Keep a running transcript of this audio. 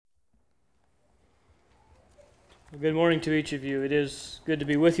Good morning to each of you. It is good to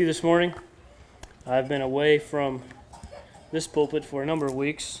be with you this morning. I've been away from this pulpit for a number of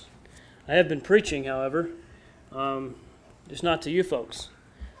weeks. I have been preaching, however, just not to you folks.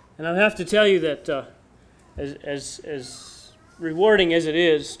 And I have to tell you that as rewarding as it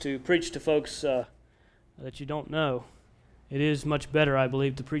is to preach to folks that you don't know, it is much better, I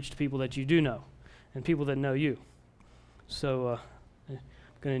believe, to preach to people that you do know and people that know you. So I'm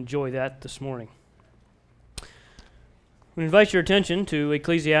going to enjoy that this morning. We invite your attention to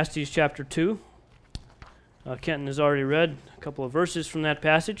Ecclesiastes chapter 2. Kenton has already read a couple of verses from that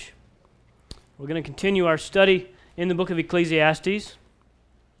passage. We're going to continue our study in the book of Ecclesiastes.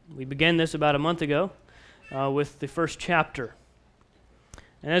 We began this about a month ago with the first chapter.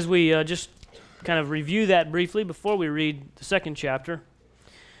 And as we just kind of review that briefly before we read the second chapter,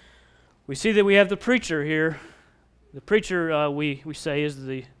 we see that we have the preacher here. The preacher, we say, is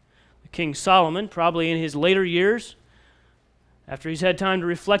the King Solomon, probably in his later years, after he's had time to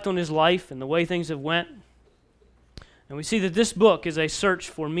reflect on his life and the way things have went. And we see that this book is a search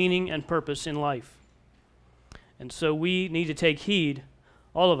for meaning and purpose in life. And so we need to take heed,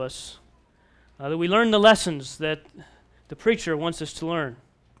 all of us, that we learn the lessons that the preacher wants us to learn.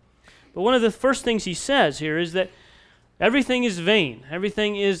 But one of the first things he says here is that everything is vain,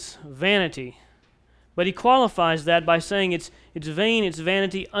 everything is vanity. But he qualifies that by saying it's vain, it's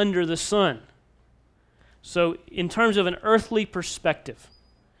vanity under the sun. So in terms of an earthly perspective,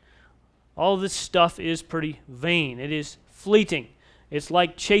 all of this stuff is pretty vain. It is fleeting. It's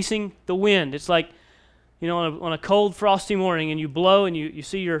like chasing the wind. It's like, on a cold, frosty morning, and you blow and you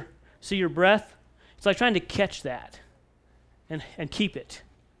see your breath. It's like trying to catch that and keep it.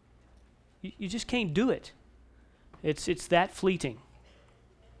 You just can't do it. It's that fleeting.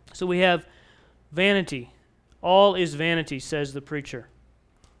 So we have vanity. All is vanity, says the preacher.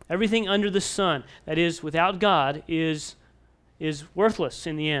 Everything under the sun, that is, without God, is worthless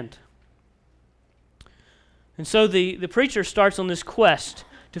in the end. And so the preacher starts on this quest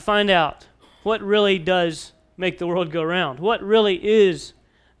to find out what really does make the world go round, what really is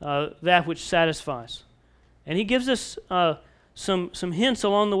that which satisfies. And he gives us some hints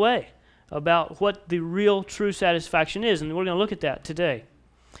along the way about what the real true satisfaction is, and we're going to look at that today.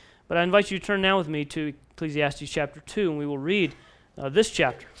 But I invite you to turn now with me to Ecclesiastes chapter 2, and we will read this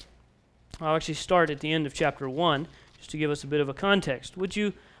chapter. I'll actually start at the end of chapter 1, just to give us a bit of a context. Would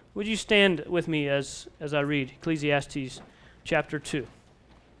you stand with me as I read Ecclesiastes chapter 2?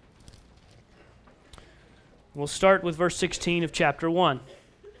 We'll start with verse 16 of chapter 1.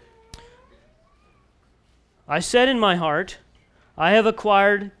 I said in my heart, I have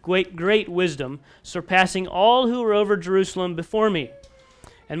acquired great wisdom, surpassing all who were over Jerusalem before me.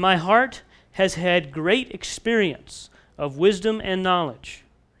 And my heart has had great experience of wisdom and knowledge.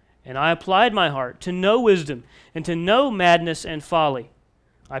 And I applied my heart to know wisdom and to know madness and folly.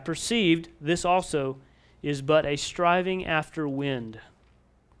 I perceived this also is but a striving after wind.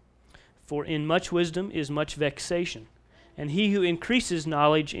 For in much wisdom is much vexation, and he who increases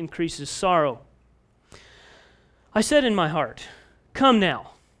knowledge increases sorrow. I said in my heart, come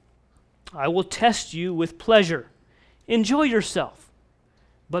now, I will test you with pleasure. Enjoy yourself.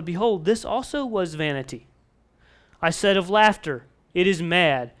 But behold, this also was vanity. I said of laughter, it is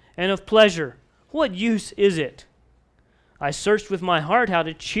mad, and of pleasure, what use is it? I searched with my heart how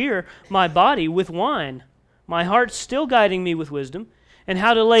to cheer my body with wine, my heart still guiding me with wisdom, and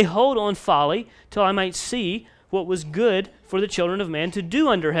how to lay hold on folly till I might see what was good for the children of man to do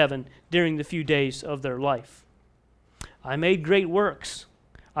under heaven during the few days of their life. I made great works.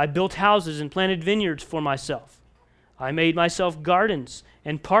 I built houses and planted vineyards for myself. I made myself gardens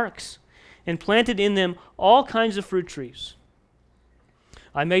and parks and planted in them all kinds of fruit trees.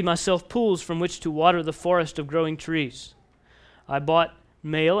 I made myself pools from which to water the forest of growing trees. I bought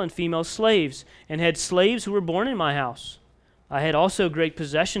male and female slaves and had slaves who were born in my house. I had also great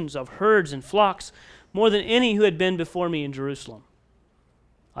possessions of herds and flocks, more than any who had been before me in Jerusalem.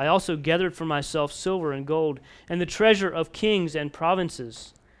 I also gathered for myself silver and gold and the treasure of kings and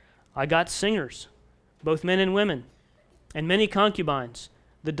provinces. I got singers, both men and women, and many concubines,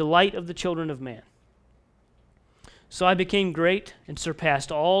 the delight of the children of man. So I became great and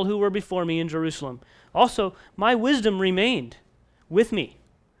surpassed all who were before me in Jerusalem. Also, my wisdom remained with me,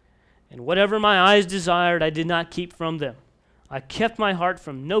 and whatever my eyes desired, I did not keep from them. I kept my heart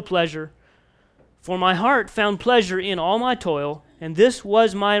from no pleasure, for my heart found pleasure in all my toil, and this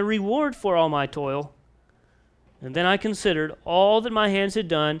was my reward for all my toil. And then I considered all that my hands had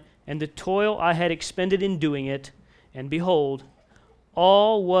done, and the toil I had expended in doing it, and behold,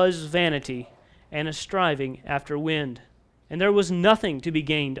 all was vanity and a striving after wind, and there was nothing to be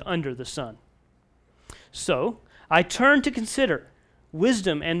gained under the sun. So I turn to consider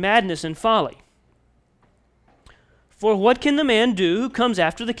wisdom and madness and folly. For what can the man do who comes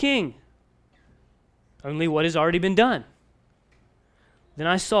after the king? Only what has already been done. Then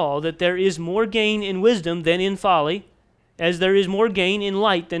I saw that there is more gain in wisdom than in folly, as there is more gain in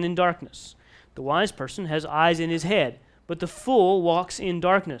light than in darkness. The wise person has eyes in his head, but the fool walks in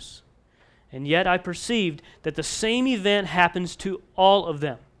darkness. And yet I perceived that the same event happens to all of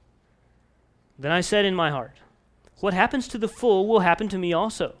them. Then I said in my heart, what happens to the fool will happen to me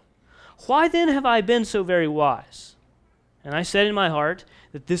also. Why then have I been so very wise? And I said in my heart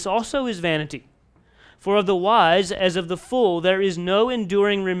that this also is vanity. For of the wise as of the fool there is no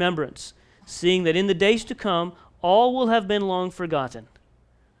enduring remembrance, seeing that in the days to come all will have been long forgotten.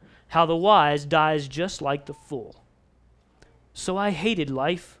 How the wise dies just like the fool. So I hated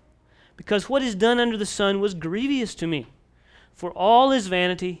life, because what is done under the sun was grievous to me, for all is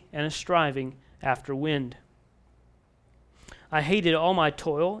vanity and a striving after wind. I hated all my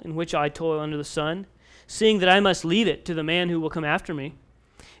toil, in which I toil under the sun, seeing that I must leave it to the man who will come after me.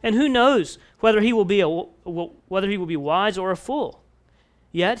 And who knows whether he will be wise or a fool?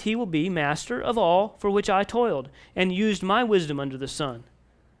 Yet he will be master of all for which I toiled, and used my wisdom under the sun.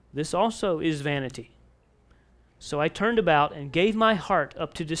 This also is vanity. So I turned about and gave my heart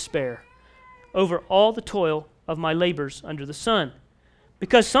up to despair over all the toil of my labors under the sun.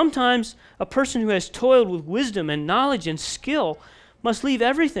 Because sometimes a person who has toiled with wisdom and knowledge and skill must leave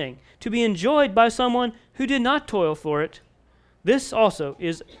everything to be enjoyed by someone who did not toil for it. This also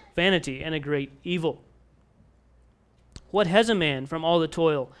is vanity and a great evil. What has a man from all the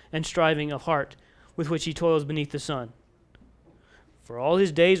toil and striving of heart with which he toils beneath the sun? For all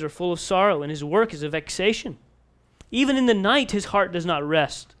his days are full of sorrow, and his work is a vexation. Even in the night his heart does not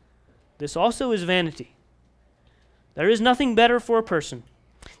rest. This also is vanity. There is nothing better for a person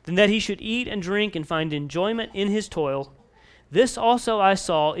than that he should eat and drink and find enjoyment in his toil. This also I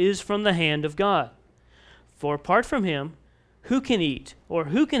saw is from the hand of God. For apart from him, who can eat or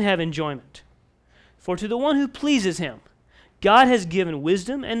who can have enjoyment? For to the one who pleases him, God has given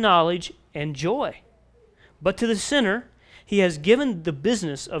wisdom and knowledge and joy. But to the sinner, he has given the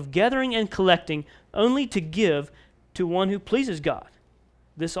business of gathering and collecting only to give to one who pleases God.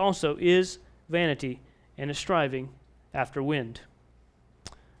 This also is vanity and a striving after wind.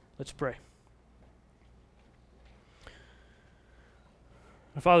 Let's pray.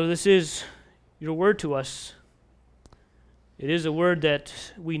 Our Father, this is your word to us. It is a word that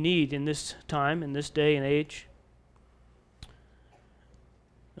we need in this time, in this day and age.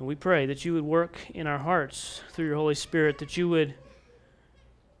 And we pray that you would work in our hearts through your Holy Spirit, that you would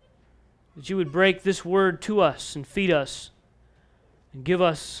break this word to us and feed us and give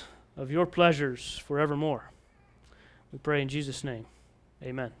us of your pleasures forevermore. We pray in Jesus' name.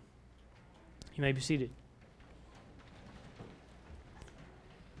 Amen. You may be seated.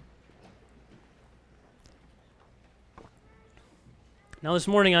 Now this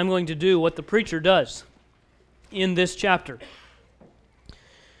morning I'm going to do what the preacher does in this chapter.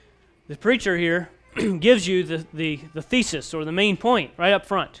 The preacher here gives you the thesis or the main point right up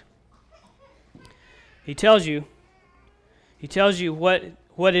front. He tells you what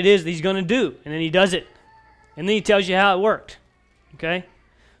it is that he's going to do, and then he does it. And then he tells you how it worked. Okay?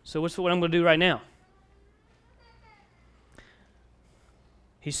 So what's what I'm going to do right now?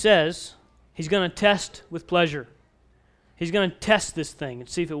 He says he's going to test with pleasure. He's going to test this thing and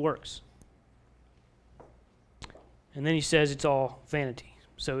see if it works. And then he says it's all vanity.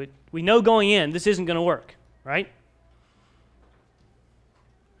 So we know going in this isn't going to work, right?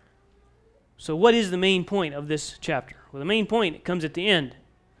 So what is the main point of this chapter? Well, the main point comes at the end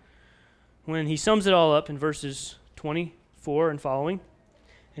when he sums it all up in verses 24 and following.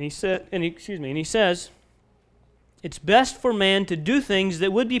 And he says, it's best for man to do things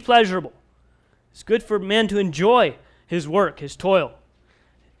that would be pleasurable. It's good for man to enjoy his work, his toil,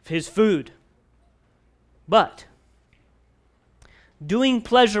 his food. But doing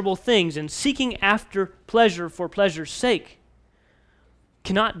pleasurable things and seeking after pleasure for pleasure's sake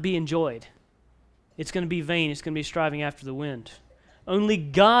cannot be enjoyed. It's going to be vain. It's going to be striving after the wind. Only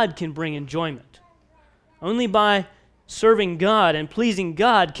God can bring enjoyment. Only by serving God and pleasing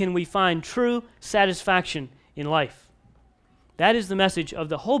God can we find true satisfaction in life. That is the message of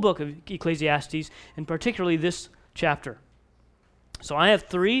the whole book of Ecclesiastes, and particularly this chapter. So I have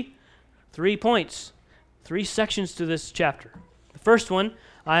three points, 3 sections to this chapter. The first one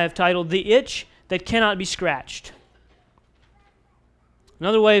I have titled, The Itch That Cannot Be Scratched.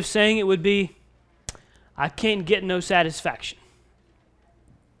 Another way of saying it would be, I can't get no satisfaction.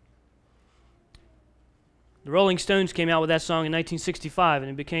 The Rolling Stones came out with that song in 1965,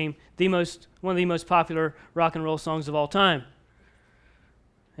 and it became one of the most popular rock and roll songs of all time.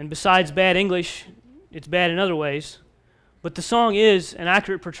 And besides bad English, it's bad in other ways. But the song is an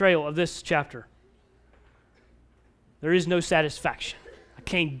accurate portrayal of this chapter. There is no satisfaction. I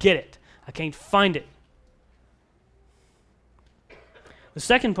can't get it. I can't find it. The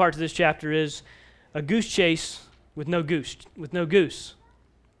second part to this chapter is a goose chase with no goose.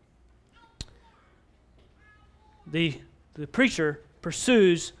 The preacher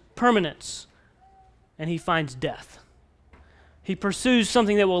pursues permanence, and he finds death. He pursues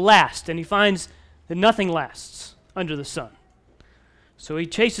something that will last, and he finds that nothing lasts under the sun. So he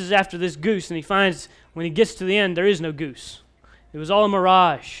chases after this goose, and he finds when he gets to the end, there is no goose. It was all a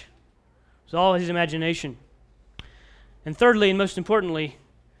mirage. It was all his imagination. And thirdly, and most importantly,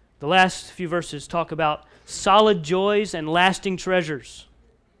 the last few verses talk about solid joys and lasting treasures.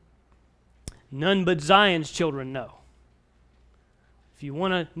 None but Zion's children know. If you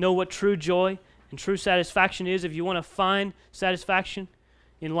want to know what true joy and true satisfaction is, if you want to find satisfaction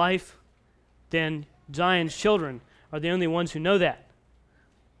in life, then Zion's children are the only ones who know that.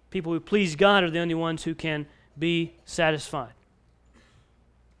 People who please God are the only ones who can be satisfied.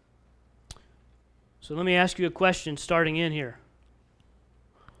 So let me ask you a question starting in here.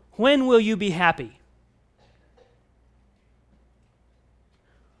 When will you be happy?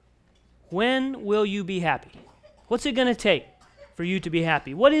 When will you be happy? What's it going to take for you to be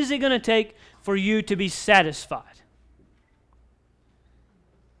happy? What is it going to take for you to be satisfied?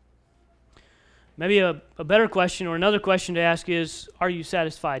 Maybe a better question or another question to ask is, are you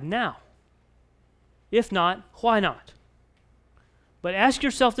satisfied now? If not, why not? But ask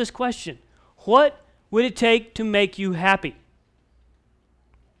yourself this question: what would it take to make you happy?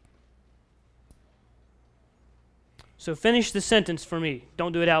 So finish the sentence for me.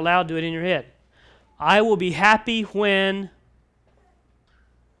 Don't do it out loud, do it in your head. I will be happy when...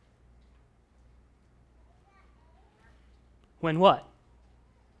 When what?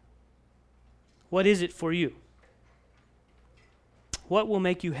 What is it for you? What will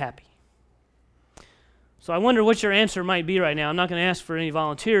make you happy? So I wonder what your answer might be right now. I'm not going to ask for any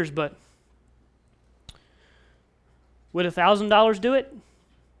volunteers, but would $1,000 do it?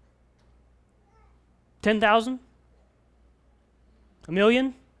 10,000? $1 million?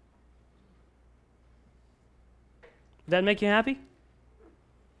 Would that make you happy?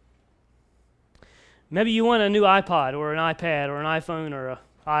 Maybe you want a new iPod or an iPad or an iPhone or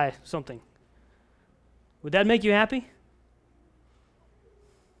a something. Would that make you happy?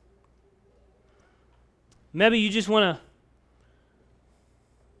 Maybe you just want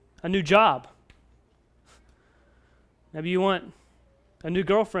a new job. Maybe you want a new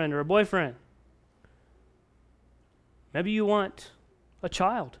girlfriend or a boyfriend. Maybe you want a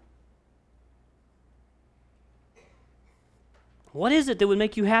child. What is it that would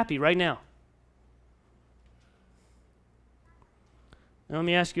make you happy right now? Now let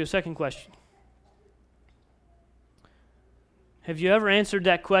me ask you a second question. Have you ever answered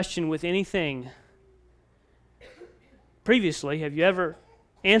that question with anything previously? Have you ever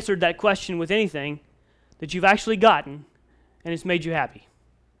answered that question with anything that you've actually gotten and it's made you happy?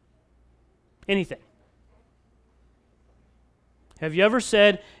 Anything. Have you ever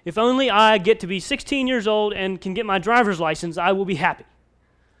said, if only I get to be 16 years old and can get my driver's license, I will be happy?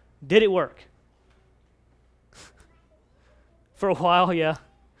 Did it work? For a while, yeah.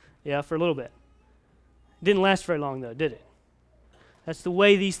 Yeah, for a little bit. Didn't last very long, though, did it? That's the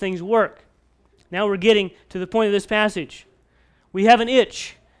way these things work. Now we're getting to the point of this passage. We have an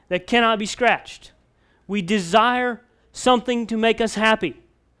itch that cannot be scratched. We desire something to make us happy.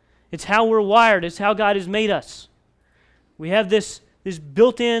 It's how we're wired. It's how God has made us. We have this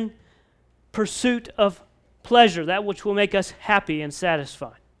built-in pursuit of pleasure, that which will make us happy and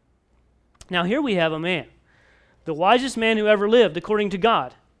satisfied. Now here we have a man, the wisest man who ever lived, according to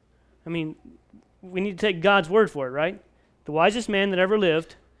God. I mean, we need to take God's word for it, right? The wisest man that ever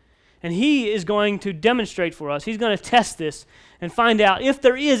lived. And he is going to demonstrate for us. He's going to test this and find out if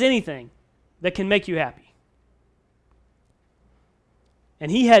there is anything that can make you happy.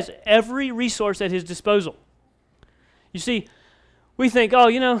 And he has every resource at his disposal. You see, we think, oh,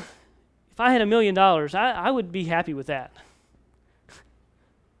 if I had $1 million, I would be happy with that.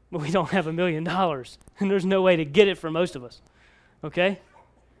 But we don't have $1 million, and there's no way to get it for most of us. Okay?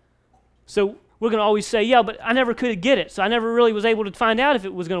 So we're going to always say, yeah, but I never could get it, so I never really was able to find out if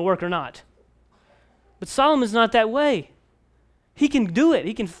it was going to work or not. But Solomon's not that way. He can do it.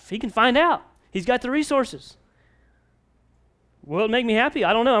 He can find out. He's got the resources. Will it make me happy?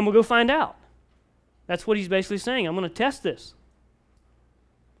 I don't know. I'm going to go find out. That's what he's basically saying. I'm going to test this.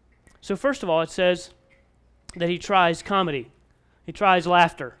 So first of all, it says, that he tries comedy. He tries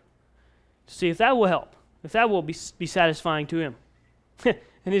laughter to see if that will help, if that will be satisfying to him.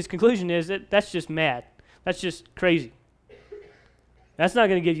 And his conclusion is that that's just mad. That's just crazy. That's not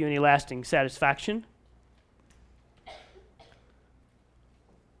going to give you any lasting satisfaction.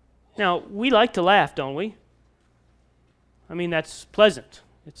 Now, we like to laugh, don't we? I mean, that's pleasant.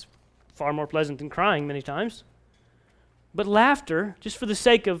 It's far more pleasant than crying many times. But laughter, just for the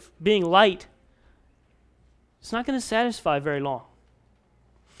sake of being light, it's not going to satisfy very long.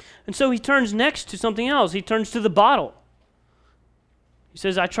 And so he turns next to something else. He turns to the bottle. He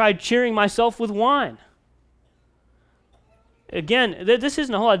says, I tried cheering myself with wine. Again, this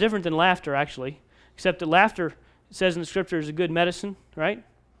isn't a whole lot different than laughter, actually, except that laughter, it says in the Scripture, is a good medicine, right?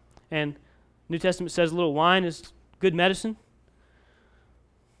 And New Testament says a little wine is good medicine.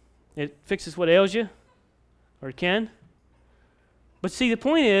 It fixes what ails you, or it can. But see, the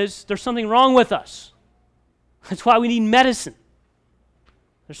point is, there's something wrong with us. That's why we need medicine.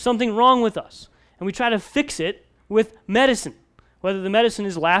 There's something wrong with us. And we try to fix it with medicine. Whether the medicine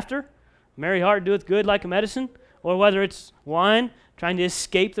is laughter, merry heart doeth good like a medicine, or whether it's wine, trying to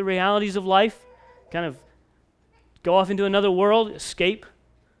escape the realities of life, kind of go off into another world, escape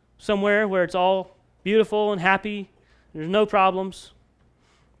somewhere where it's all beautiful and happy, there's no problems.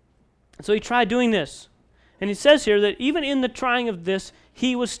 And so he tried doing this. And it says here that even in the trying of this,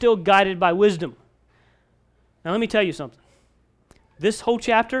 he was still guided by wisdom. Now let me tell you something. This whole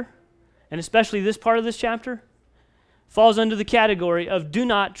chapter, and especially this part of this chapter, falls under the category of do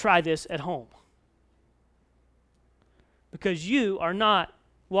not try this at home. Because you are not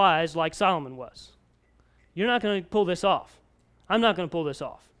wise like Solomon was. You're not going to pull this off. I'm not going to pull this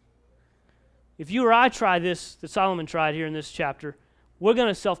off. If you or I try this that Solomon tried here in this chapter, we're going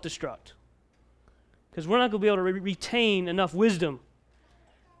to self-destruct. Because we're not going to be able to retain enough wisdom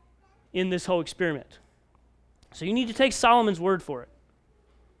in this whole experiment. So you need to take Solomon's word for it.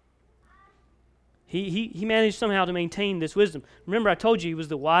 He managed somehow to maintain this wisdom. Remember, I told you he was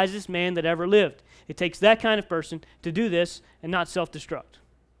the wisest man that ever lived. It takes that kind of person to do this and not self-destruct.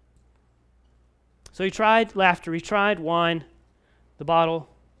 So he tried laughter, he tried wine, the bottle.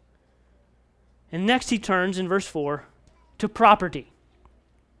 And next he turns in verse 4 to property.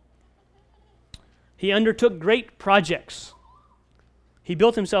 He undertook great projects. He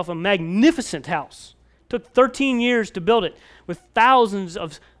built himself a magnificent house. It took 13 years to build it with thousands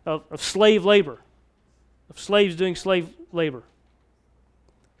of slave labor, of slaves doing slave labor.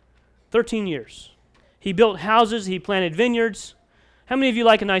 13 years. He built houses, he planted vineyards. How many of you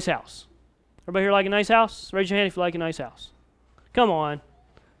like a nice house? Everybody here like a nice house? Raise your hand if you like a nice house. Come on.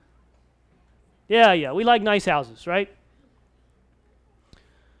 Yeah, we like nice houses, right?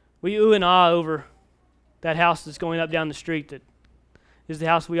 We ooh and ah over that house that's going up down the street that is the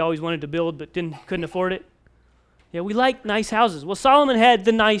house we always wanted to build but couldn't afford it. Yeah, we like nice houses. Well, Solomon had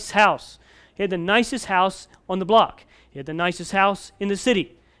the nice house. He had the nicest house on the block. He had the nicest house in the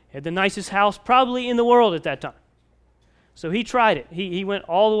city. He had the nicest house probably in the world at that time. So he tried it. He went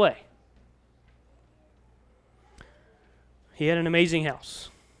all the way. He had an amazing house.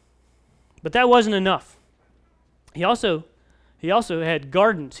 But that wasn't enough. He also had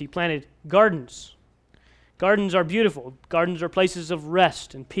gardens. He planted gardens. Gardens are beautiful. Gardens are places of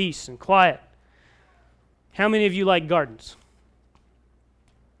rest and peace and quiet. How many of you like gardens?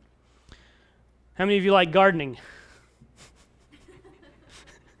 How many of you like gardening?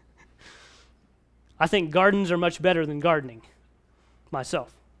 I think gardens are much better than gardening,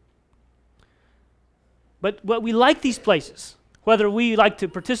 myself. But we like these places. Whether we like to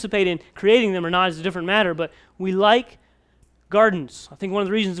participate in creating them or not is a different matter, but we like gardens. I think one of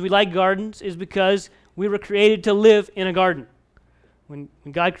the reasons we like gardens is because we were created to live in a garden. When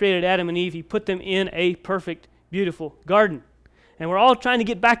God created Adam and Eve, he put them in a perfect, beautiful garden. And we're all trying to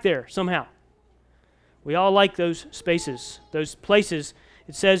get back there somehow. We all like those spaces, those places.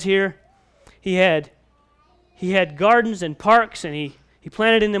 It says here, he had gardens and parks, and he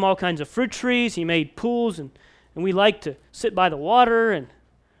planted in them all kinds of fruit trees. He made pools, and we like to sit by the water, and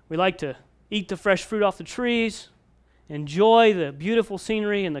we like to eat the fresh fruit off the trees, enjoy the beautiful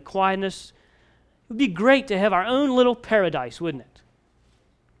scenery and the quietness. It would be great to have our own little paradise, wouldn't it?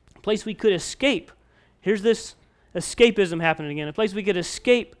 A place we could escape. Here's this escapism happening again. A place we could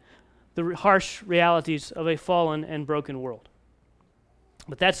escape the harsh realities of a fallen and broken world.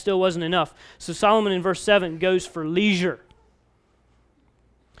 But that still wasn't enough. So Solomon in verse 7 goes for leisure.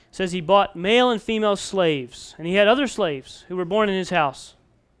 It says he bought male and female slaves, and he had other slaves who were born in his house.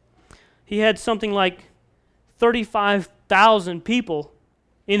 He had something like 35,000 people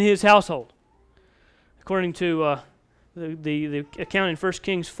in his household, according to the account in 1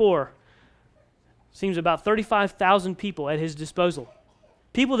 Kings 4. Seems about 35,000 people at his disposal.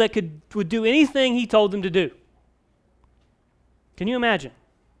 People that would do anything he told them to do. Can you imagine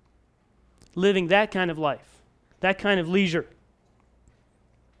living that kind of life, that kind of leisure?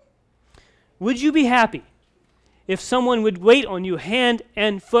 Would you be happy if someone would wait on you hand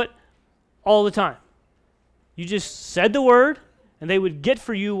and foot all the time? You just said the word, and they would get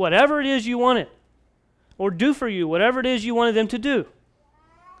for you whatever it is you wanted, or do for you whatever it is you wanted them to do.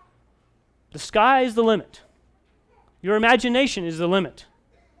 The sky is the limit. Your imagination is the limit.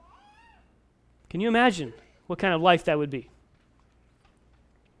 Can you imagine what kind of life that would be?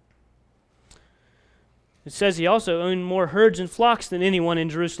 It says he also owned more herds and flocks than anyone in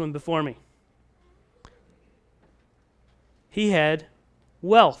Jerusalem before me. He had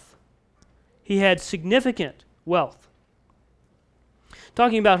wealth. He had significant wealth.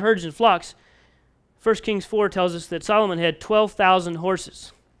 Talking about herds and flocks, 1 Kings 4 tells us that Solomon had 12,000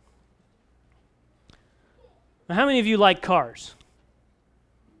 horses. Now, how many of you like cars?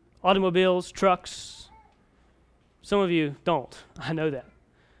 Automobiles, trucks? Some of you don't. I know that.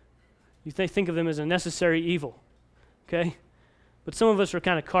 You think of them as a necessary evil, okay? But some of us are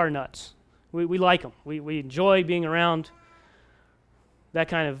kind of car nuts. We like them. We enjoy being around that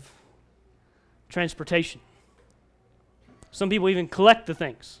kind of transportation. Some people even collect the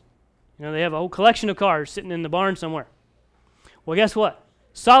things. You know, they have a whole collection of cars sitting in the barn somewhere. Well, guess what?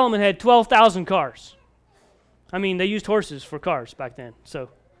 Solomon had 12,000 cars. I mean, they used horses for cars back then. So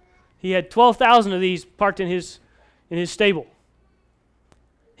he had 12,000 of these parked in his stable.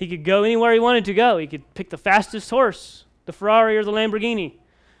 He could go anywhere he wanted to go. He could pick the fastest horse, the Ferrari or the Lamborghini,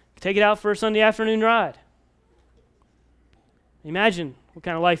 take it out for a Sunday afternoon ride. Imagine what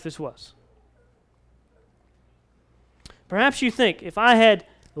kind of life this was. Perhaps you think, if I had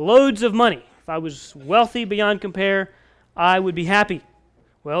loads of money, if I was wealthy beyond compare, I would be happy.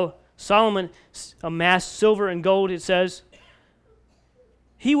 Well, Solomon amassed silver and gold, it says.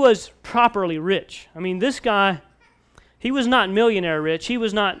 He was properly rich. I mean, this guy, he was not millionaire rich. He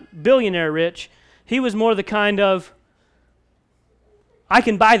was not billionaire rich. He was more the kind of, I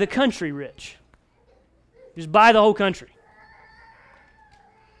can buy the country rich. Just buy the whole country.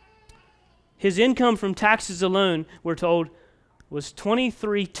 His income from taxes alone, we're told, was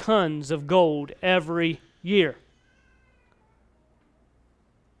 23 tons of gold every year.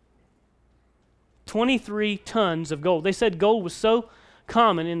 23 tons of gold. They said gold was so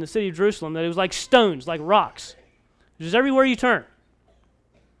common in the city of Jerusalem that it was like stones, like rocks. Just everywhere you turn.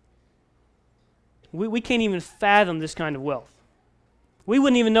 We can't even fathom this kind of wealth. We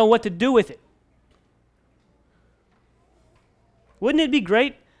wouldn't even know what to do with it. Wouldn't it be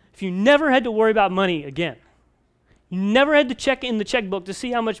great if you never had to worry about money again? You never had to check in the checkbook to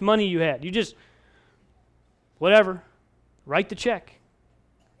see how much money you had. You just, whatever, write the check.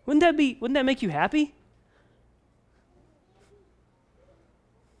 Wouldn't that make you happy?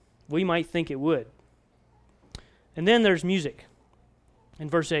 We might think it would. And then there's music in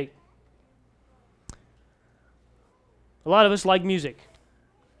verse 8. A lot of us like music.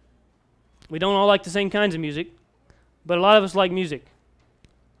 We don't all like the same kinds of music, but a lot of us like music.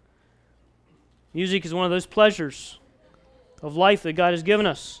 Music is one of those pleasures of life that God has given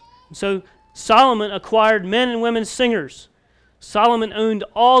us. And so Solomon acquired men and women singers. Solomon owned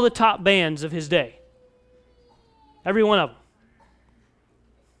all the top bands of his day. Every one of them.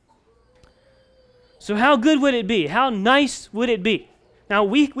 So how good would it be? How nice would it be? Now,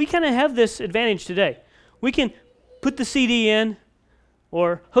 we kind of have this advantage today. We can put the CD in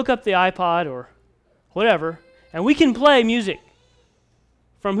or hook up the iPod or whatever, and we can play music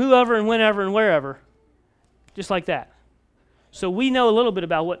from whoever and whenever and wherever, just like that. So we know a little bit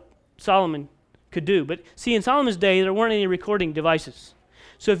about what Solomon could do. But see, in Solomon's day, there weren't any recording devices.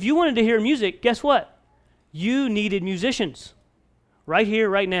 So if you wanted to hear music, guess what? You needed musicians right here,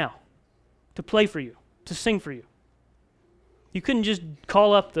 right now, to play for you, to sing for you. You couldn't just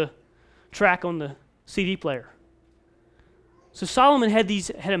call up the track on the CD player. So Solomon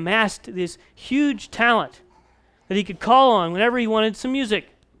had amassed this huge talent that he could call on whenever he wanted some music.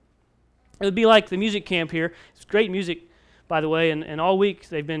 It would be like the music camp here. It's great music, by the way, and all week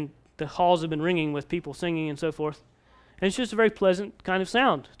the halls have been ringing with people singing and so forth. And it's just a very pleasant kind of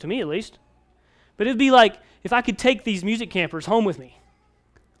sound, to me at least. But it would be like if I could take these music campers home with me,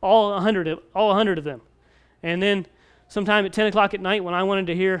 all 100 of them, and then sometime at 10 o'clock at night when I wanted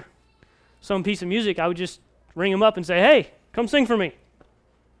to hear some piece of music, I would just ring them up and say, hey, come sing for me.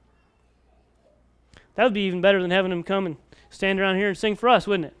 That would be even better than having them come and stand around here and sing for us,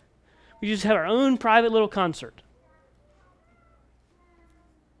 wouldn't it? We just have our own private little concert.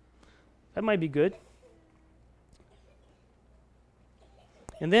 That might be good.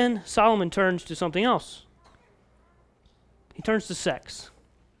 And then Solomon turns to something else. He turns to sex.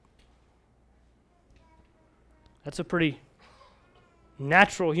 That's a pretty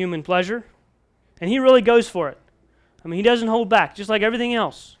natural human pleasure. And he really goes for it. I mean, he doesn't hold back, just like everything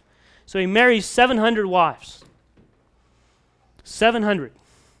else. So he marries 700 wives. 700.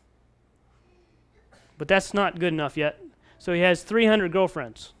 But that's not good enough yet. So he has 300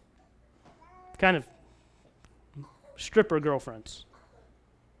 girlfriends. Kind of stripper girlfriends.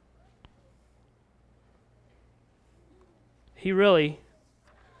 He really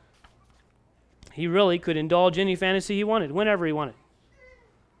could indulge any fantasy he wanted, whenever he wanted.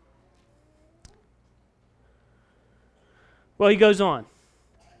 Well, he goes on.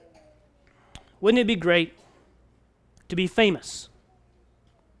 Wouldn't it be great to be famous?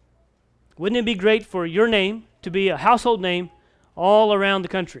 Wouldn't it be great for your name to be a household name all around the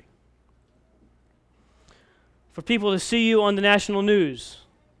country? For people to see you on the national news,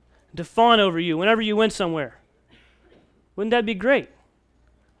 to fawn over you whenever you went somewhere. Wouldn't that be great?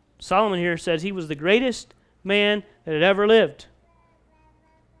 Solomon here says he was the greatest man that had ever lived.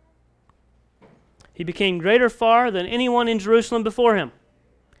 He became greater far than anyone in Jerusalem before him.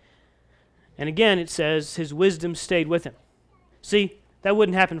 And again, it says his wisdom stayed with him. See, that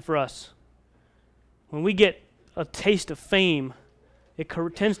wouldn't happen for us. When we get a taste of fame, it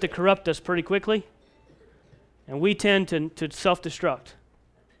tends to corrupt us pretty quickly, and we tend to self-destruct.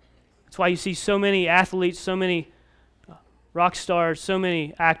 That's why you see so many athletes, so many rock stars, so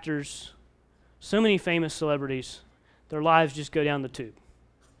many actors, so many famous celebrities, their lives just go down the tube.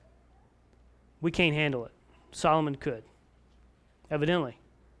 We can't handle it. Solomon could, evidently.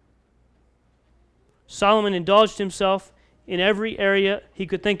 Solomon indulged himself in every area he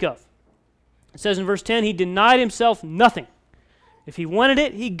could think of. It says in verse 10, he denied himself nothing. If he wanted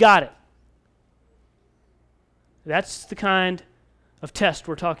it, he got it. That's the kind of test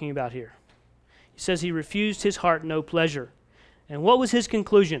we're talking about here. He says he refused his heart no pleasure. And what was his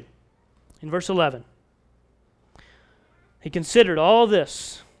conclusion? In verse 11, he considered all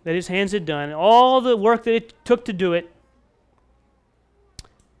this that his hands had done, all the work that it took to do it,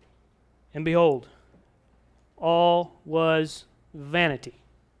 and behold, all was vanity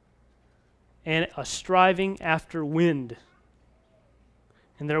and a striving after wind,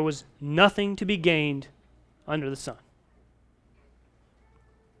 and there was nothing to be gained under the sun.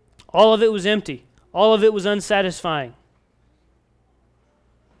 All of it was empty. All of it was unsatisfying.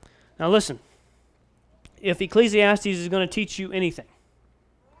 Now listen, if Ecclesiastes is going to teach you anything,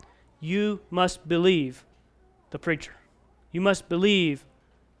 you must believe the preacher. You must believe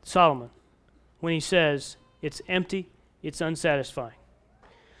Solomon when he says it's empty, it's unsatisfying.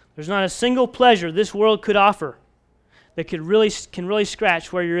 There's not a single pleasure this world could offer that can really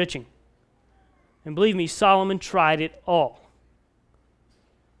scratch where you're itching. And believe me, Solomon tried it all.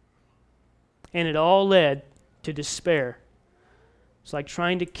 And it all led to despair. It's like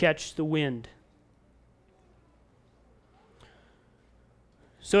trying to catch the wind.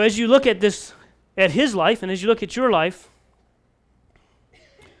 So as you look at this, at his life, and as you look at your life,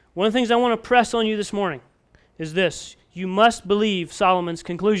 one of the things I want to press on you this morning is this. You must believe Solomon's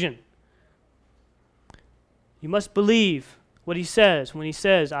conclusion. You must believe what he says when he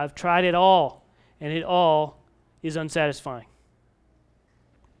says, I've tried it all, and it all is unsatisfying.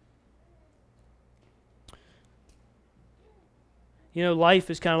 You know, life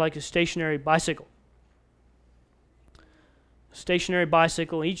is kind of like a stationary bicycle. A stationary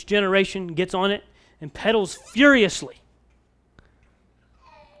bicycle, each generation gets on it and pedals furiously.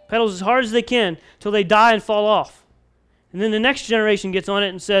 Pedals as hard as they can till they die and fall off. And then the next generation gets on it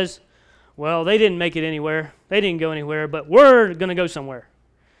and says, well, they didn't make it anywhere. They didn't go anywhere, but we're going to go somewhere.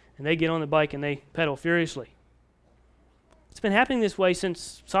 And they get on the bike and they pedal furiously. It's been happening this way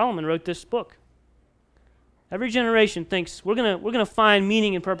since Solomon wrote this book. Every generation thinks we're gonna find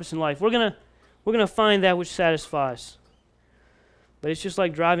meaning and purpose in life. We're gonna find that which satisfies. But it's just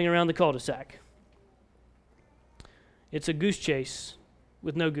like driving around the cul-de-sac. It's a goose chase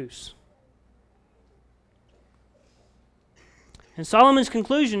with no goose. And Solomon's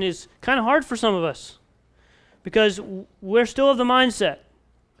conclusion is kind of hard for some of us because we're still of the mindset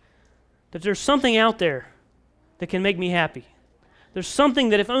that there's something out there that can make me happy. There's something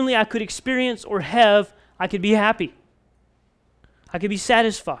that if only I could experience or have, I could be happy. I could be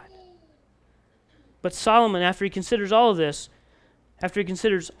satisfied. But Solomon, after he considers all of this, after he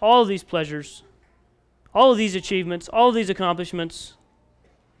considers all of these pleasures, all of these achievements, all of these accomplishments,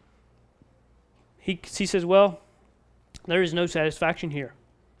 he says, well, there is no satisfaction here.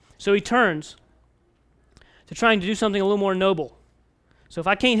 So he turns to trying to do something a little more noble. So if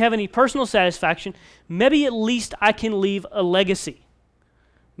I can't have any personal satisfaction, maybe at least I can leave a legacy.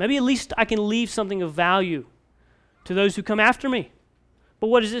 Maybe at least I can leave something of value to those who come after me. But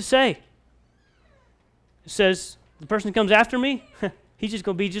what does it say? It says, the person who comes after me, he's just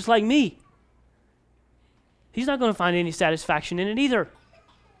going to be just like me. He's not going to find any satisfaction in it either.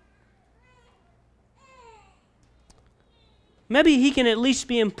 Maybe he can at least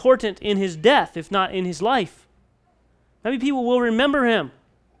be important in his death, if not in his life. Maybe people will remember him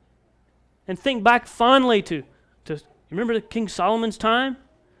and think back fondly to remember King Solomon's time?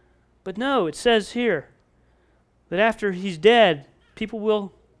 But no, it says here that after he's dead, people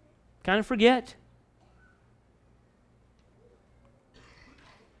will kind of forget.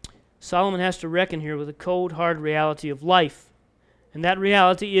 Solomon has to reckon here with the cold, hard reality of life, and that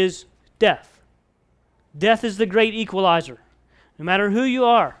reality is death. Death is the great equalizer. No matter who you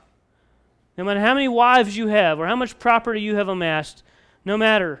are, no matter how many wives you have or how much property you have amassed, no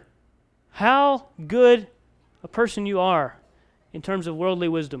matter how good a person you are in terms of worldly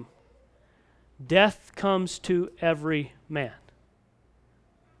wisdom, death comes to every man.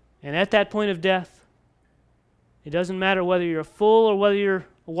 And at that point of death, it doesn't matter whether you're a fool or whether you're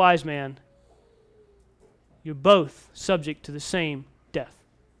a wise man, you're both subject to the same death.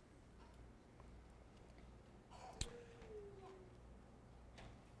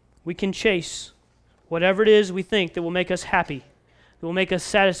 We can chase whatever it is we think that will make us happy, that will make us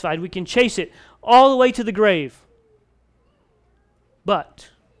satisfied. We can chase it all the way to the grave.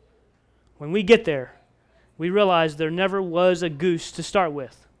 But when we get there, we realize there never was a goose to start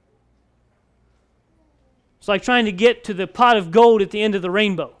with. It's like trying to get to the pot of gold at the end of the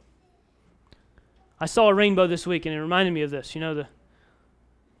rainbow. I saw a rainbow this week and it reminded me of this. You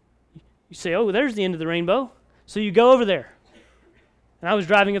say, oh, there's the end of the rainbow. So you go over there. And I was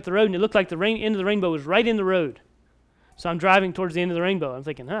driving up the road and it looked like the end of the rainbow was right in the road. So I'm driving towards the end of the rainbow. I'm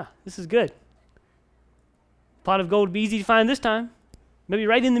thinking, this is good. Pot of gold would be easy to find this time. Maybe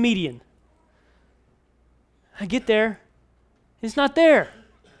right in the median. I get there. It's not there.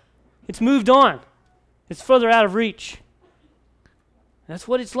 It's moved on. It's further out of reach. That's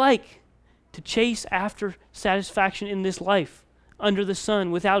what it's like to chase after satisfaction in this life, under the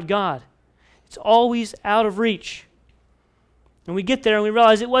sun, without God. It's always out of reach. And we get there and we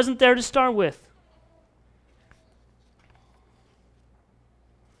realize it wasn't there to start with.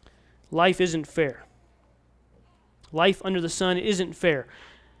 Life isn't fair. Life under the sun isn't fair.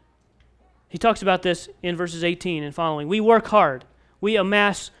 He talks about this in verses 18 and following. We work hard. We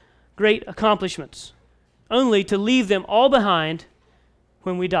amass great accomplishments, only to leave them all behind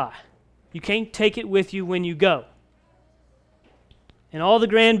when we die. You can't take it with you when you go. And all the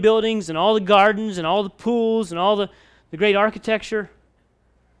grand buildings and all the gardens and all the pools and all the great architecture,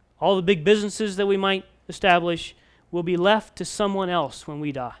 all the big businesses that we might establish will be left to someone else when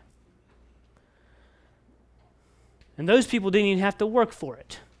we die. And those people didn't even have to work for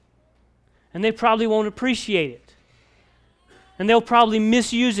it. And they probably won't appreciate it. And they'll probably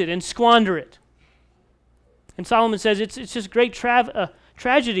misuse it and squander it. And Solomon says it's just great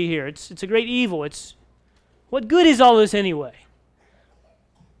tragedy here. It's a great evil. What good is all this anyway?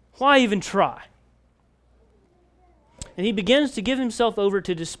 Why even try? And he begins to give himself over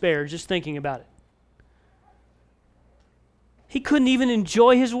to despair just thinking about it. He couldn't even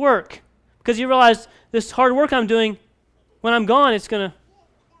enjoy his work because he realized this hard work I'm doing, when I'm gone,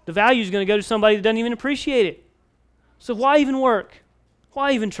 the value is going to go to somebody that doesn't even appreciate it. So why even work?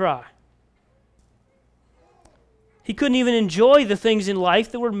 Why even try? He couldn't even enjoy the things in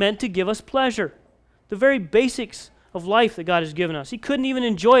life that were meant to give us pleasure. The very basics of life that God has given us. He couldn't even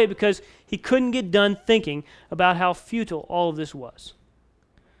enjoy it because he couldn't get done thinking about how futile all of this was.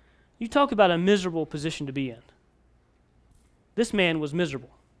 You talk about a miserable position to be in. This man was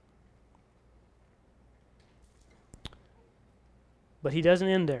miserable. But he doesn't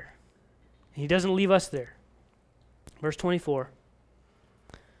end there. He doesn't leave us there. Verse 24.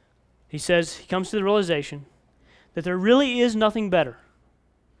 He says, he comes to the realization that there really is nothing better.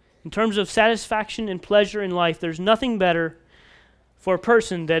 In terms of satisfaction and pleasure in life, there's nothing better for a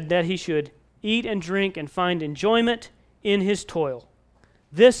person that he should eat and drink and find enjoyment in his toil.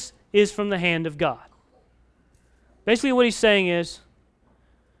 This is from the hand of God. Basically what he's saying is,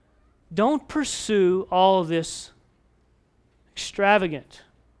 don't pursue all of this extravagant,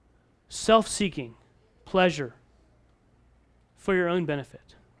 self-seeking pleasure for your own benefit.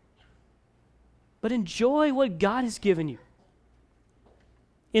 But enjoy what God has given you.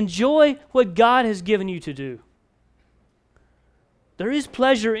 Enjoy what God has given you to do. There is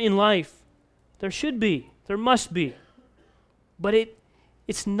pleasure in life. There should be. There must be. But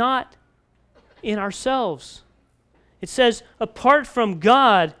it's not in ourselves. It says, apart from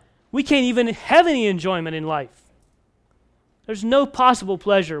God, we can't even have any enjoyment in life. There's no possible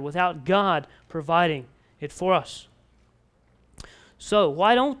pleasure without God providing it for us. So,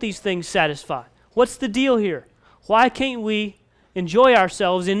 why don't these things satisfy? What's the deal here? Why can't we enjoy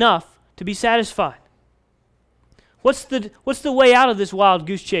ourselves enough to be satisfied? What's the way out of this wild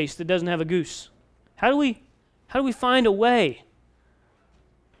goose chase that doesn't have a goose? How do we find a way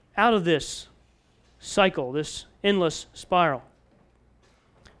out of this cycle, this endless spiral?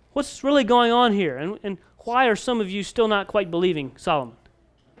 What's really going on here? And why are some of you still not quite believing Solomon?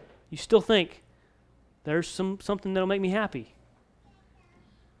 You still think there's something that'll make me happy.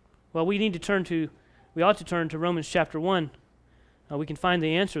 Well, we ought to turn to Romans chapter 1. We can find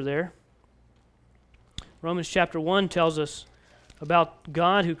the answer there. Romans chapter 1 tells us about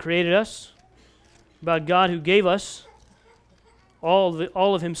God who created us, about God who gave us all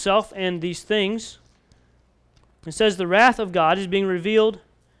of himself and these things. It says, the wrath of God is being revealed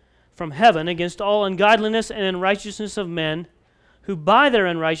from heaven against all ungodliness and unrighteousness of men, who by their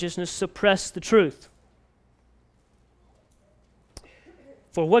unrighteousness suppress the truth.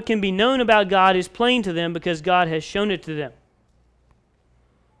 For what can be known about God is plain to them, because God has shown it to them.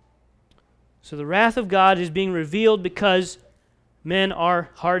 So the wrath of God is being revealed because men are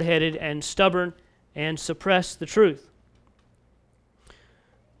hard-headed and stubborn and suppress the truth.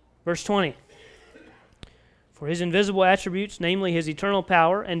 Verse 20. For his invisible attributes, namely his eternal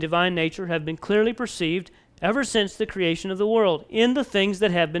power and divine nature, have been clearly perceived ever since the creation of the world in the things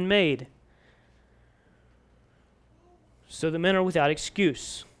that have been made, so that men are without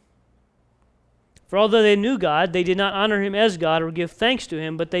excuse. For although they knew God, they did not honor him as God or give thanks to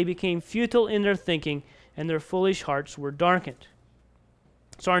him, but they became futile in their thinking, and their foolish hearts were darkened.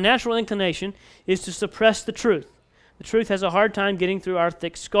 So our natural inclination is to suppress the truth. The truth has a hard time getting through our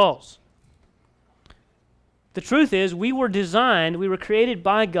thick skulls. The truth is, we were created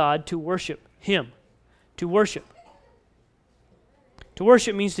by God to worship him. To worship. To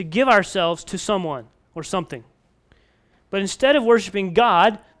worship means to give ourselves to someone or something. But instead of worshiping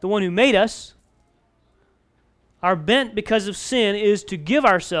God, the one who made us, our bent because of sin is to give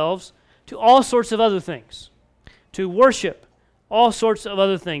ourselves to all sorts of other things. To worship all sorts of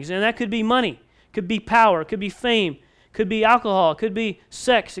other things. And that could be money, could be power, could be fame, could be alcohol, could be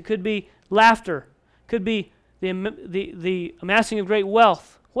sex, it could be laughter, could be the amassing of great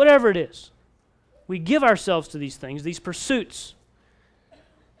wealth, whatever it is. We give ourselves to these things, these pursuits.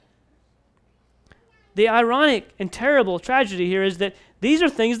 The ironic and terrible tragedy here is that these are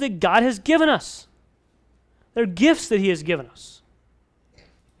things that God has given us. They're gifts that he has given us,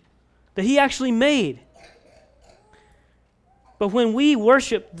 that he actually made. But when we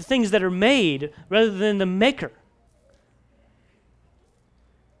worship the things that are made rather than the maker,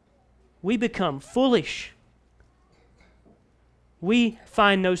 we become foolish. We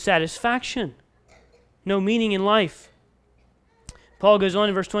find no satisfaction, no meaning in life. Paul goes on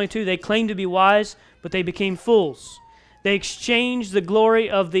in verse 22, they claimed to be wise, but they became fools. They exchanged the glory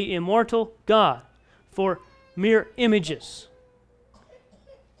of the immortal God for mere images.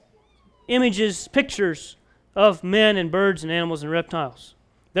 Images, pictures of men and birds and animals and reptiles.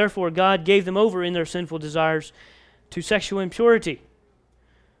 Therefore, God gave them over in their sinful desires to sexual impurity,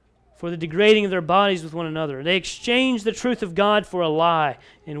 for the degrading of their bodies with one another. They exchanged the truth of God for a lie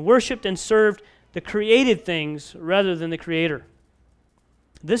and worshipped and served the created things rather than the Creator.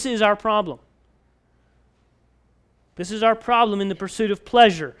 This is our problem. This is our problem in the pursuit of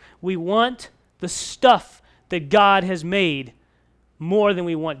pleasure. We want the stuff that God has made more than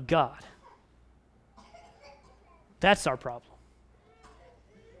we want God. That's our problem.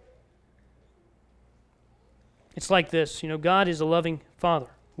 It's like this, God is a loving Father.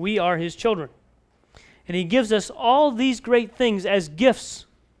 We are his children. And he gives us all these great things as gifts.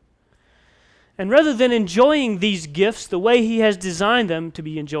 And rather than enjoying these gifts the way he has designed them to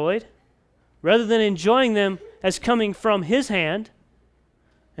be enjoyed, rather than enjoying them as coming from his hand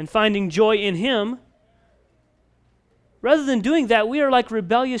and finding joy in him, rather than doing that, we are like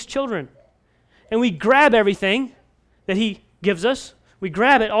rebellious children. And we grab everything that he gives us. We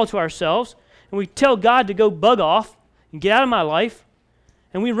grab it all to ourselves. And we tell God to go bug off and get out of my life.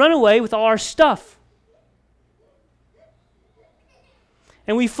 And we run away with all our stuff.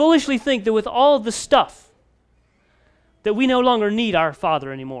 And we foolishly think that with all of the stuff, that we no longer need our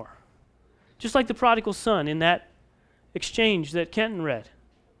Father anymore. Just like the prodigal son in that exchange that Kenton read.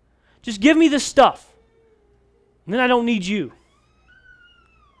 Just give me the stuff, and then I don't need you.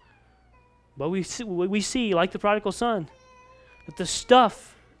 But we see, like the prodigal son, that the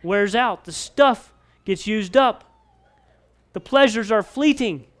stuff wears out. The stuff gets used up. The pleasures are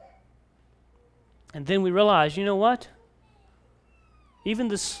fleeting. And then we realize, you know what? Even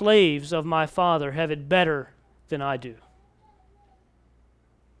the slaves of my Father have it better than I do.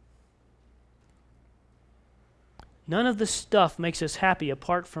 None of the stuff makes us happy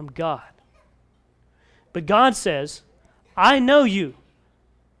apart from God. But God says, I know you.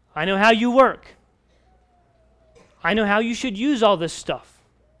 I know how you work. I know how you should use all this stuff.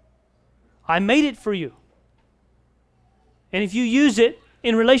 I made it for you. And if you use it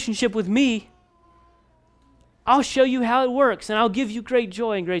in relationship with me, I'll show you how it works, and I'll give you great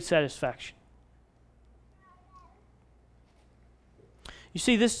joy and great satisfaction. You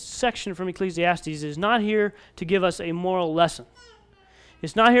see, this section from Ecclesiastes is not here to give us a moral lesson.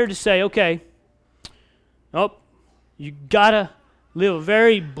 It's not here to say, okay, you gotta live a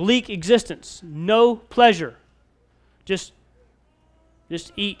very bleak existence, no pleasure. Just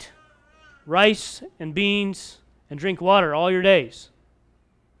eat rice and beans and drink water all your days.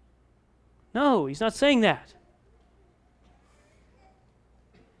 No, he's not saying that.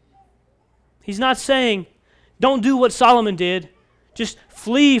 He's not saying, don't do what Solomon did. Just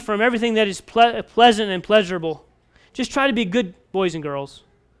flee from everything that is pleasant and pleasurable. Just try to be good boys and girls.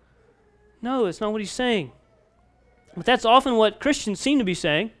 No, that's not what he's saying. But that's often what Christians seem to be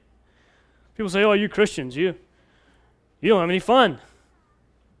saying. People say, oh, you Christians, you don't have any fun.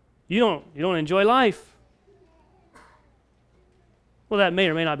 You don't enjoy life. Well, that may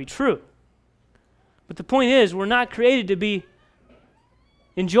or may not be true. But the point is, we're not created to be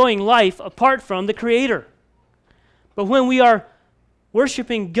enjoying life apart from the Creator. But when we are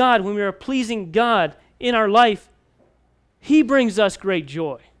worshiping God, when we are pleasing God in our life, He brings us great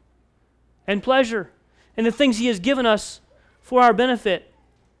joy and pleasure. And the things He has given us for our benefit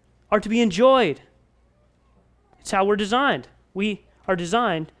are to be enjoyed. It's how we're designed. We are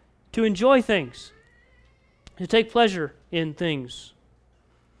designed to enjoy things, to take pleasure in things.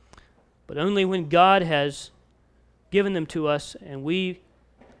 But only when God has given them to us and we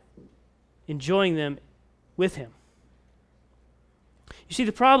enjoying them with Him. You see,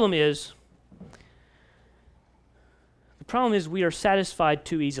 the problem is we are satisfied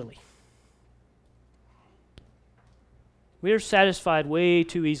too easily. We are satisfied way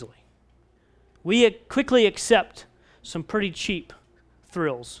too easily. We quickly accept some pretty cheap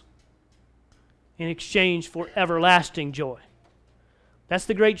thrills in exchange for everlasting joy. That's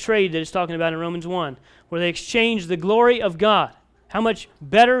the great trade that it's talking about in Romans 1, where they exchange the glory of God. How much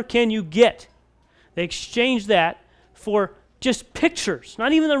better can you get? They exchange that for just pictures,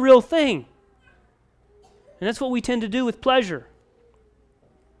 not even the real thing. And that's what we tend to do with pleasure.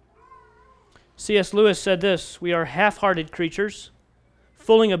 C.S. Lewis said this, we are half-hearted creatures,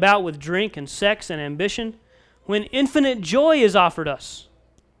 fooling about with drink and sex and ambition, when infinite joy is offered us.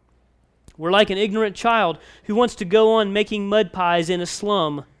 We're like an ignorant child who wants to go on making mud pies in a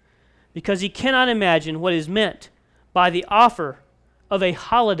slum because he cannot imagine what is meant by the offer of a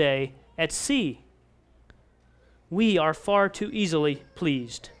holiday at sea. We are far too easily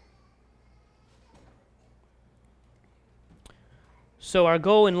pleased. So our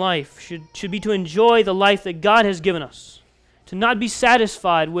goal in life should be to enjoy the life that God has given us, to not be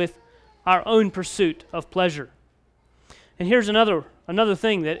satisfied with our own pursuit of pleasure. And here's another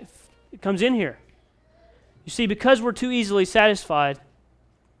thing that comes in here. You see, because we're too easily satisfied,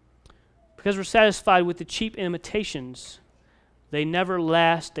 because we're satisfied with the cheap imitations, they never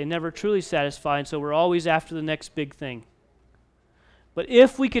last, they never truly satisfy, and so we're always after the next big thing. But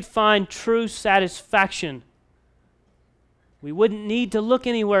if we could find true satisfaction, we wouldn't need to look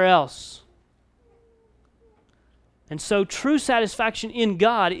anywhere else. And so true satisfaction in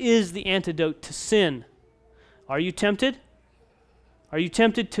God is the antidote to sin. Are you tempted? Are you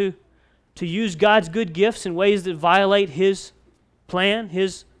tempted to use God's good gifts in ways that violate His plan,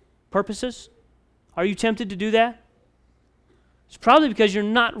 His purposes? Are you tempted to do that? It's probably because you're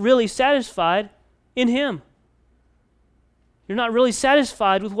not really satisfied in Him. You're not really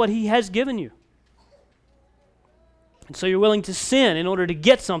satisfied with what He has given you. And so you're willing to sin in order to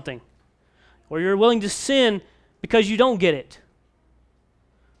get something. Or you're willing to sin because you don't get it.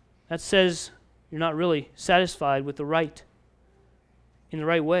 That says you're not really satisfied with in the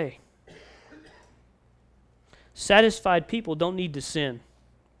right way. Satisfied people don't need to sin.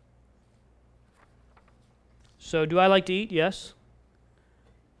 So do I like to eat? Yes.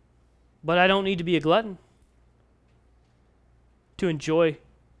 But I don't need to be a glutton to enjoy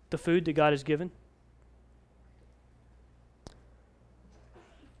the food that God has given.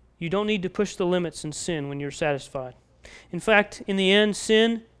 You don't need to push the limits and sin when you're satisfied. In fact, in the end,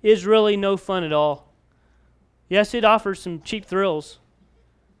 sin is really no fun at all. Yes, it offers some cheap thrills,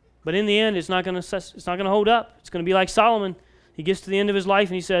 but in the end, it's not going to hold up. It's going to be like Solomon. He gets to the end of his life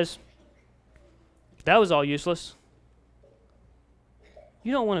and he says, that was all useless.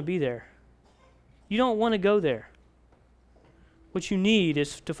 You don't want to be there. You don't want to go there. What you need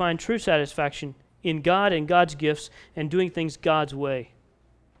is to find true satisfaction in God and God's gifts and doing things God's way.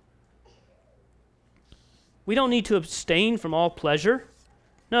 We don't need to abstain from all pleasure.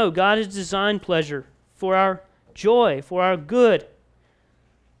 No, God has designed pleasure for our joy, for our good.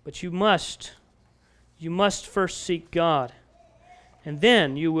 But you must first seek God, and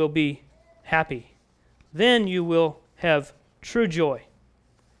then you will be happy. Then you will have true joy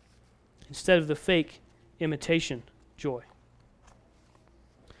instead of the fake imitation joy.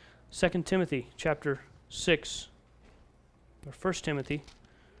 2 Timothy chapter 6, or 1 Timothy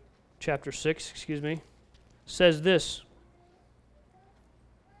chapter 6, says this: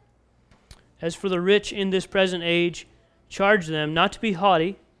 As for the rich in this present age, charge them not to be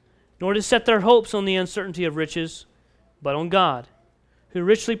haughty, nor to set their hopes on the uncertainty of riches, but on God, who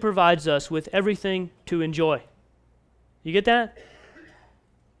richly provides us with everything to enjoy. You get that?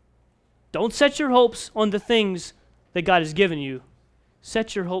 Don't set your hopes on the things that God has given you.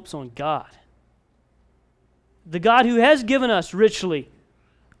 Set your hopes on God. The God who has given us richly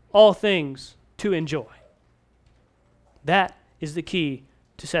all things to enjoy. That is the key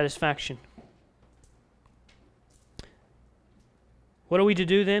to satisfaction. What are we to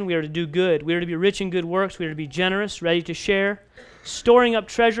do then? We are to do good. We are to be rich in good works. We are to be generous, ready to share, storing up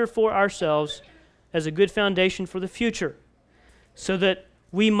treasure for ourselves as a good foundation for the future, so that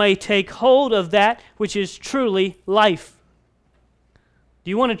we may take hold of that which is truly life. Do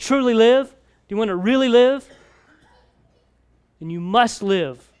you want to truly live? Do you want to really live? Then you must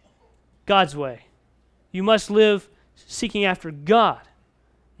live God's way. You must live seeking after God,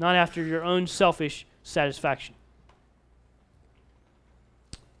 not after your own selfish satisfaction.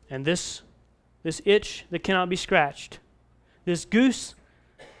 And this itch that cannot be scratched, this goose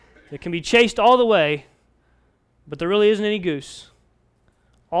that can be chased all the way, but there really isn't any goose,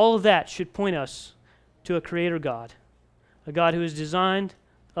 all of that should point us to a Creator God, a God who has designed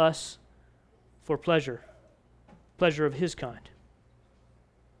us for pleasure of His kind.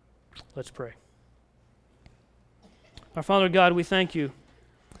 Let's pray. Our Father God, we thank you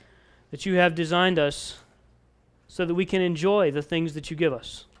that you have designed us so that we can enjoy the things that you give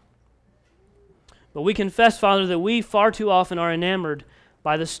us. But we confess, Father, that we far too often are enamored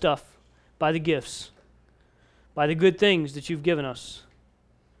by the stuff, by the gifts, by the good things that you've given us.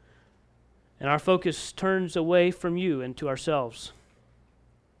 And our focus turns away from you and to ourselves.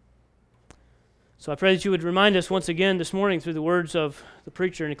 So I pray that you would remind us once again this morning through the words of the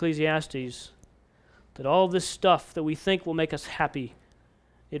preacher in Ecclesiastes that all this stuff that we think will make us happy,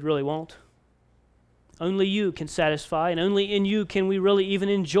 it really won't. Only you can satisfy, and only in you can we really even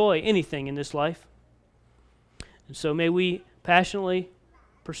enjoy anything in this life. And so may we passionately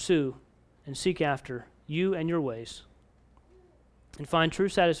pursue and seek after you and your ways and find true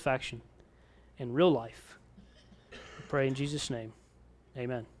satisfaction in real life. We pray in Jesus' name.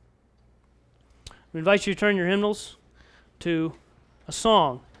 Amen. We invite you to turn your hymnals to a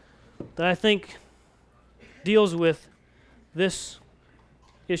song that I think deals with this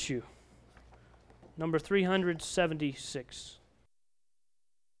issue. Number 376.